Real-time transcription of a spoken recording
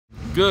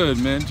Good,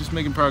 man. Just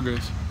making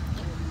progress.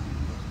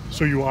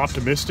 So you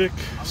optimistic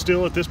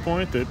still at this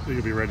point that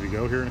you'll be ready to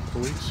go here in a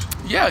couple weeks?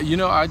 Yeah, you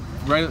know,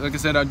 like I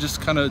said, I'm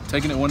just kind of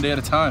taking it one day at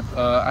a time.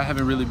 I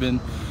haven't really been,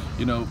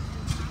 you know,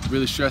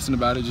 really stressing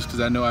about it just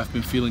because I know I've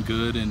been feeling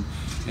good, and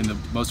the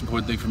most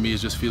important thing for me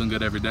is just feeling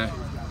good every day.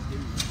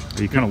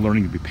 Are you kind of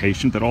learning to be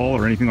patient at all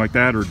or anything like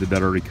that, or did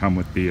that already come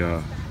with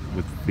the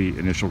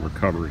initial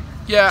recovery?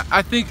 Yeah,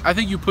 I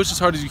think you push as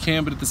hard as you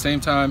can, but at the same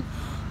time,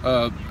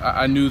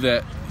 I knew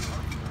that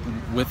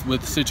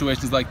with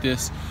situations like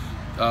this,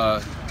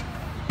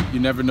 you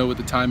never know what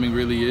the timing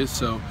really is,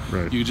 so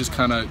right. You just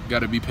kind of got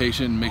to be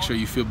patient and make sure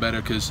you feel better,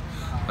 because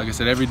like I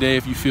said, every day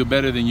if you feel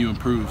better, then you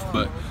improve.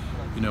 But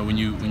you know, when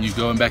you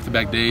go in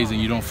back-to-back days and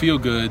you don't feel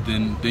good,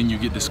 then you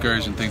get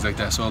discouraged and things like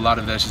that. So a lot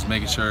of that's just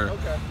making sure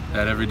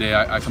that every day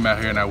I come out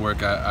here and I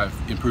work, I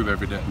improve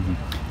every day.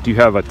 Mm-hmm. Do you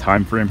have a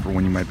time frame for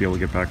when you might be able to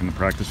get back in the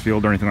practice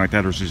field or anything like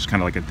that, or is it just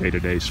kind of like a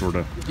day-to-day sort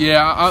of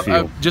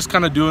I'm just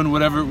kind of doing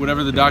whatever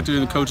the doctor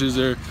and the coaches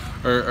are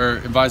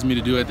advising me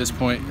to do at this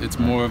point. It's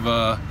more of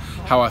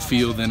how I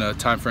feel than a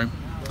time frame.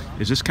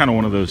 Is this kind of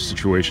one of those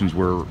situations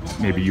where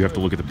maybe you have to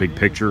look at the big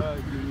picture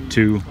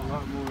too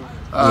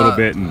a little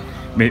bit and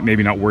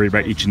maybe not worry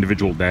about each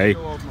individual day?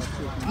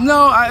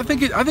 No, I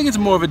think it's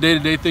more of a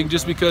day-to-day thing,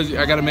 just because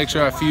I got to make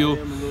sure I feel,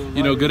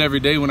 you know, good every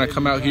day when I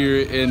come out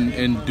here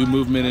and do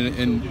movement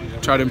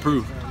and try to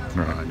improve.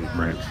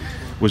 Right.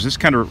 Was this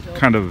kind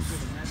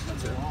of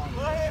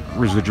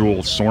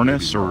residual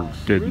soreness, or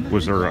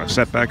was there a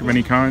setback of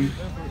any kind?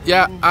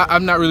 Yeah,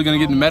 I'm not really going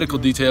to get into medical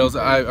details.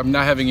 I'm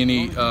not having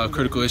any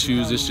critical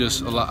issues. It's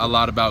just a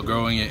lot about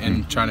growing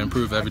and trying to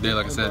improve every day,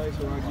 like I said.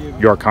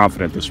 You are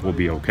confident this will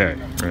be okay,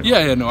 right?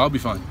 Yeah, no, I'll be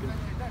fine.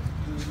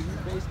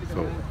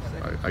 So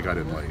I got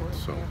in late,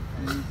 so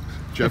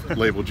Jeff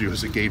labeled you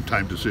as a game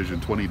time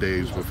decision 20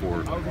 days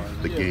before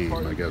the game.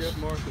 I guess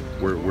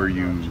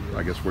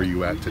where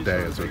you at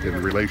today as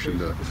in relation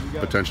to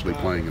potentially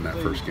playing in that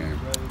first game?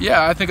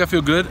 Yeah, I think I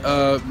feel good.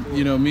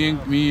 You know,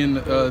 me and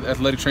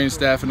athletic training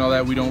staff and all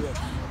that, we don't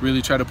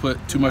really try to put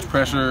too much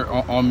pressure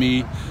on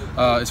me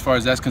as far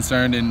as that's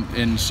concerned, and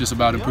it's just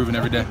about improving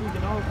every day.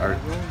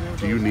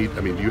 Do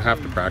you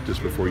have to practice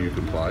before you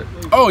can play?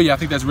 Oh yeah, I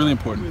think that's really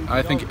important.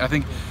 I think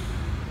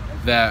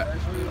that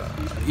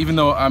even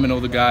though I'm an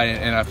older guy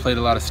and I've played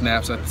a lot of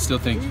snaps, I still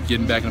think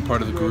getting back in a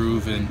part of the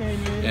groove and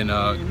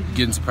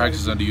getting some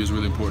practices under you is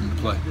really important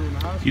to play.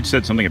 You'd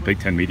said something at Big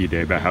Ten Media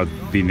Day about how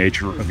the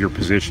nature of your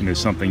position is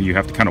something you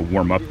have to kind of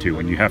warm up to,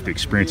 and you have to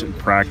experience it in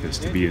practice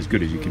to be as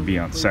good as you can be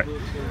on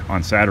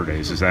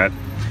Saturdays. Is that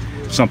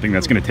something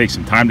that's going to take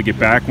some time to get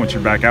back once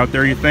you're back out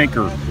there, you think,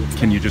 or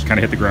can you just kind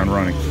of hit the ground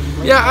running?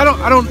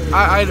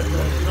 Yeah,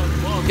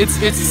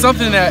 it's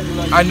something that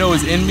I know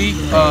is in me,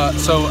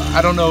 so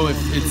I don't know if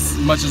it's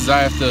much as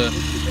I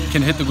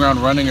can hit the ground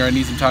running, or I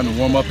need some time to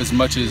warm up, as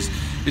much as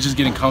it's just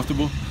getting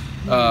comfortable.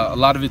 A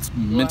lot of it's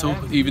mental,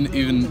 even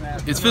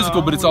it's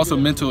physical, but it's also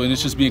mental, and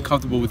it's just being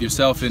comfortable with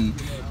yourself and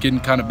getting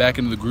kind of back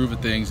into the groove of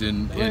things,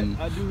 and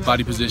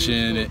body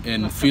position,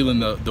 and feeling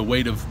the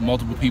weight of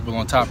multiple people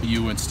on top of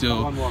you, and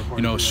still,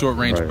 you know, short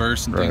range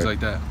bursts and things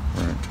like that.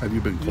 Right. Have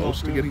you been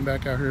close to getting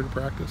back out here to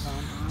practice?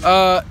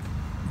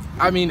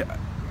 I mean,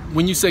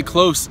 when you say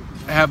close,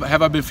 have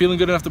I been feeling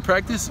good enough to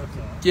practice?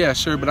 Yeah,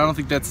 sure, but I don't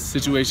think that's a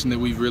situation that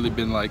we've really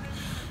been like,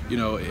 you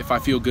know, if I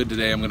feel good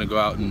today, I'm going to go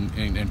out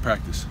and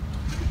practice.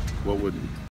 What would